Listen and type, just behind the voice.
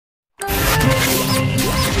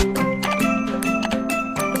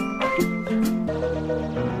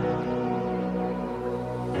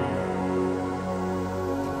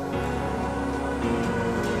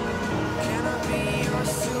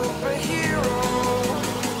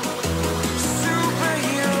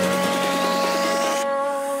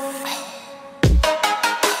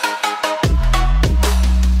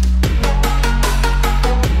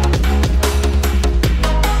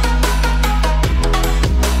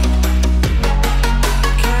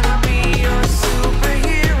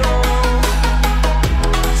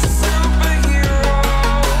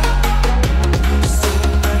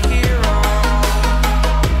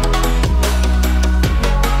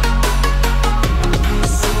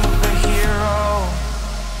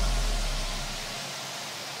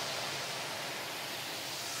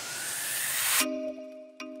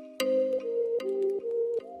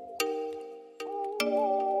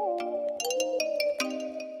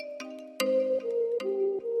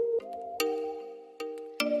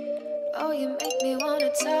Oh, you make me wanna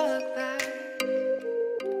talk back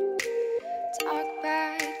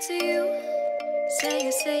to you. Say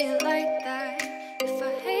it like that. If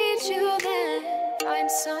I hate you, then find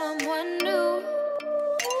someone new.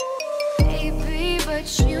 Baby, but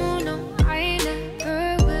you know I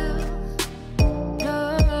never will.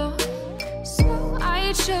 No, so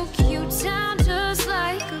I choke you down just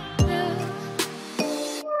like a pill.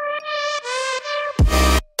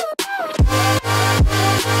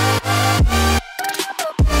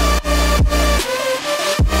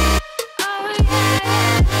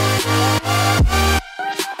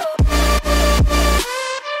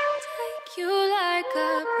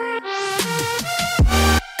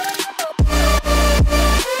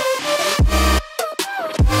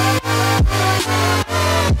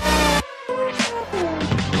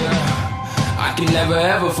 Never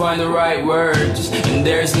ever find the right words, and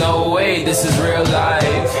there's no way this is real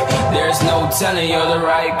life. There's no telling you're the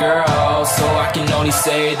right girl, so I can only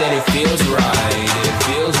say that it feels right. It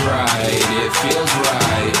feels right, it feels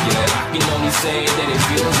right. Yeah, I can only say that it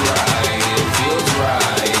feels right. It feels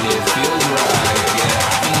right, it feels right. Yeah,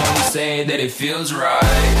 I can only say that it feels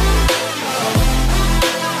right.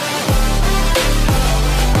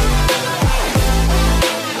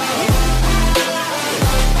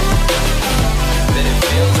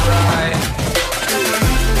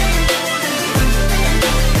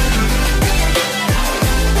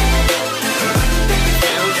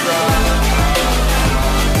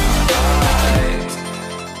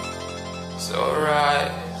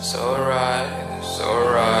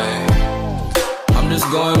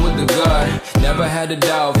 Going with the gut, never had a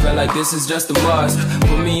doubt, felt like this is just a must.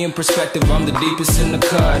 Put me in perspective, I'm the deepest in the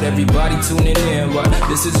cut. Everybody tuning in, but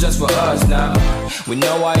this is just for us now. We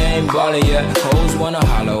know I ain't ballin' yet, hoes wanna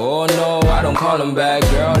holler, oh no, I don't call them back.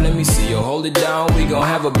 Girl, let me see you hold it down, we gon'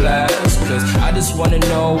 have a blast. Cause I just wanna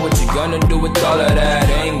know what you gonna do with all of that.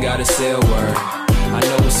 Ain't gotta say a word, I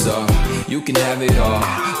know what's up. You can have it all,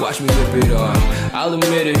 watch me rip it off. I'll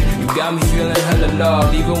admit it, you got me feeling hella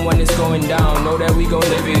love. Even when it's going down, know that we gon'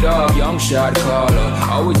 live it up. Young shot caller,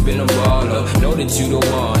 always been a baller. Know that you the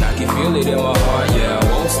one, I can feel it in my heart. Yeah, I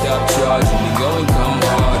won't stop charging, we going come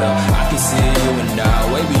harder. I can see you and I,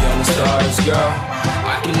 way beyond the stars, girl.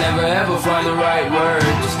 I can never ever find the right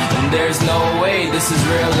words, and there's no way this is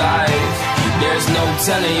real life. There's no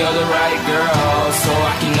telling you're the right girl, so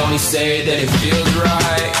I can only say that it feels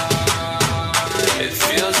right. It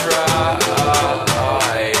feels right,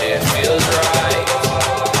 it feels right,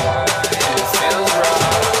 it feels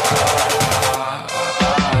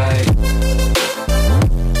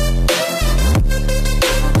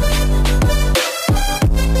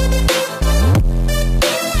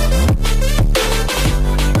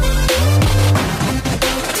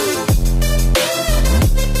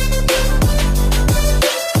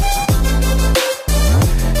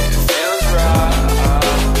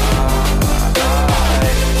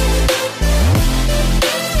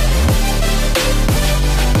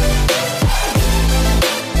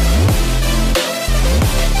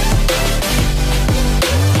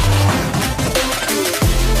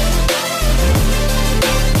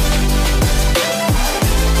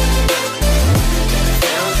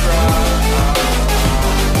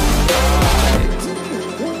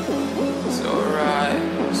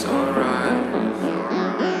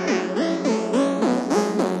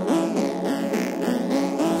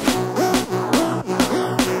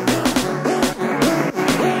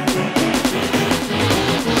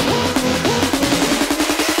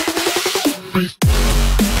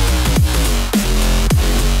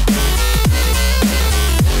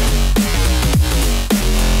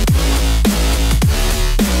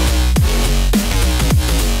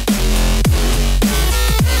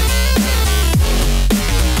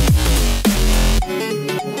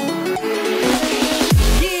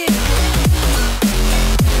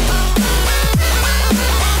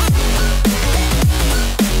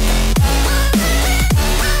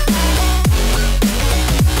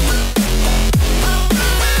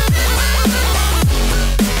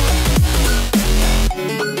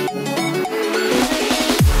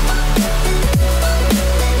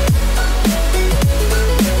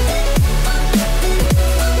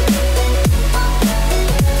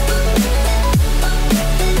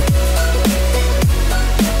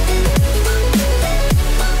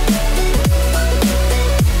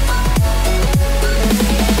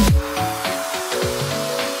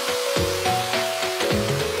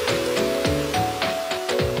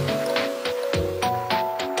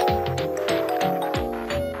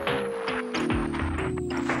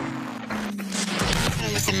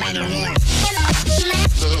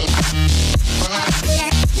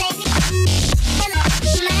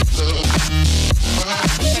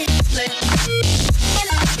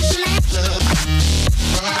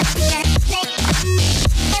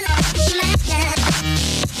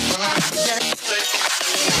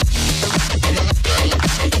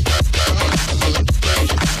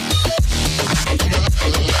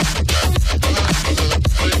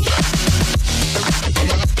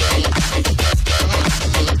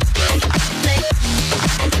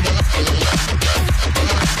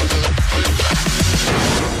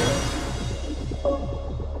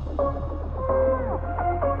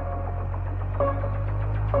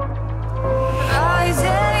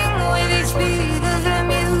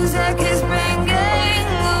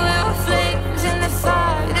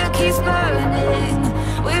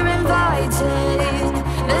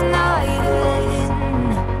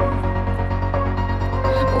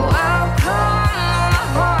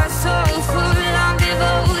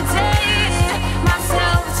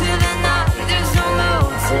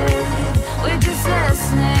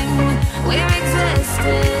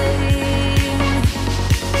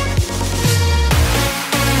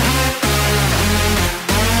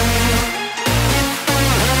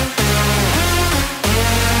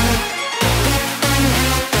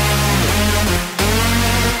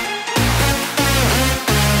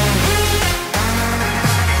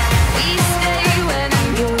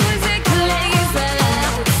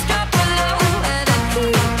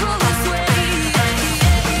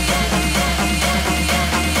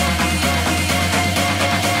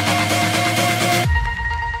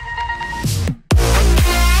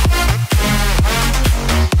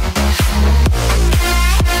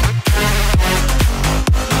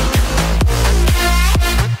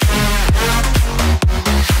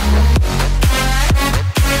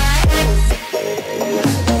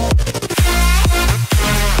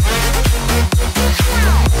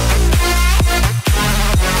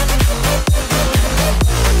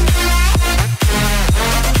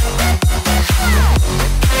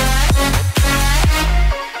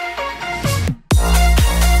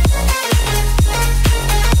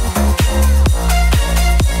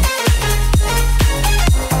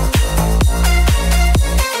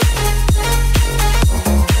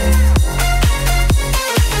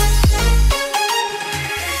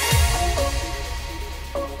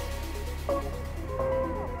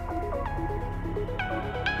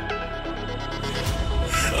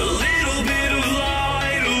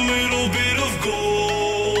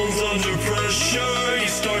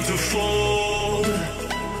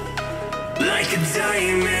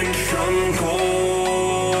diamond from gold.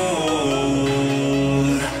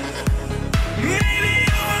 Maybe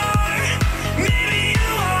you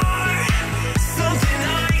are something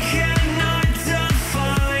I cannot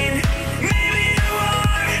define. Maybe you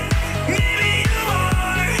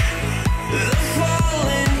are the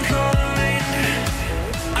fallen kind.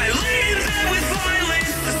 I lay in bed with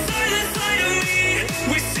violence, the silent side of me.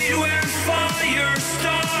 We see where fire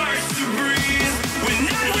starts to breathe. When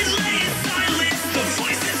I would lay in silence, the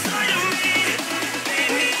voice inside of me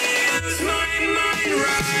made me use my mind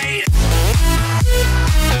right.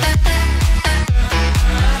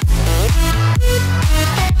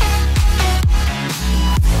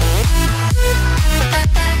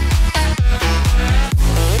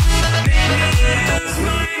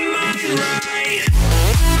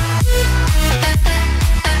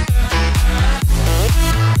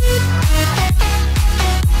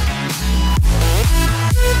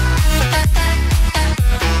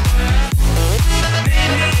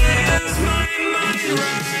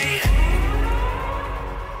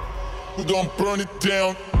 We're gonna burn it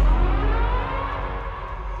down.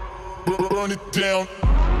 Burn it down.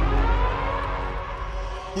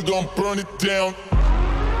 We're gonna burn it down.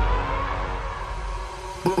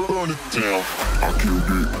 Burn it down. I killed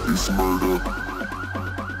it, it's murder.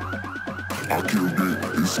 I killed it,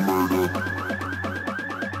 it's murder.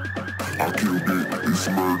 I killed it, it's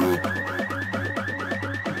murder.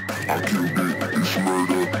 I killed it, it's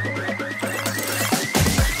murder.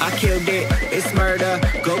 I killed it, it's murder,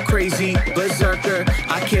 go crazy, berserker.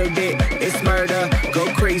 I killed it, it's murder, go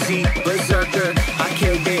crazy, berserker. I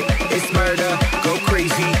killed it, it's murder, go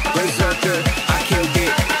crazy, berserker. I killed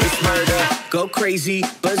it, it's murder, go crazy,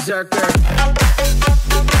 berserker.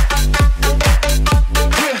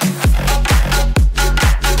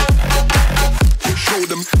 Show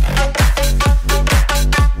them.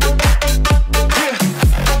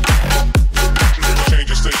 Change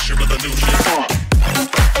the station with a new shit.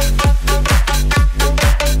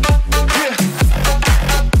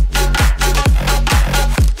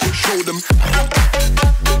 Show them.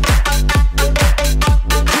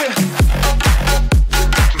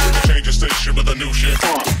 Change the station with a new shit.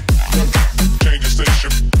 Change the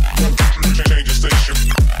station. Change the station.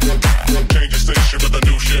 Change the station with a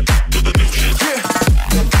new shit. With a new shit.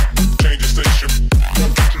 Change the station.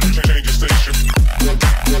 Change the station.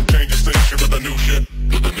 Change the station with a new shit.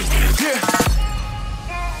 With a new shit.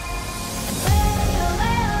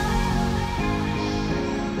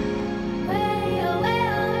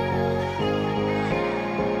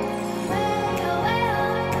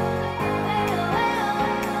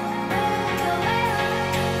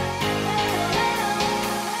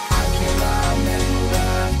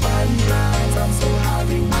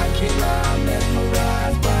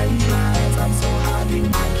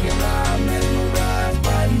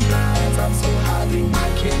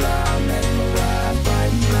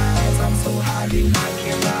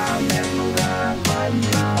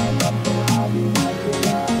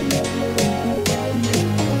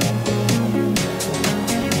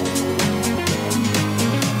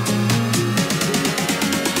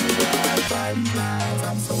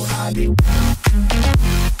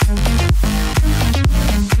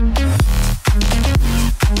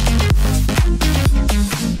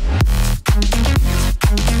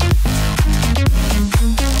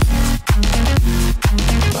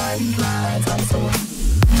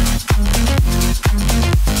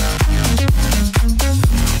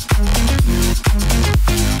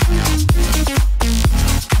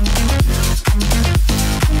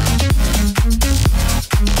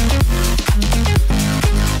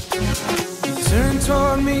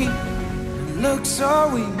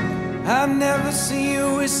 I've never seen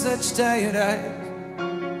you with such tired eyes.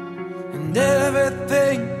 And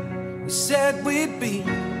everything we said we'd be,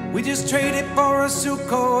 we just traded for a suit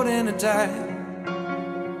coat and a tie.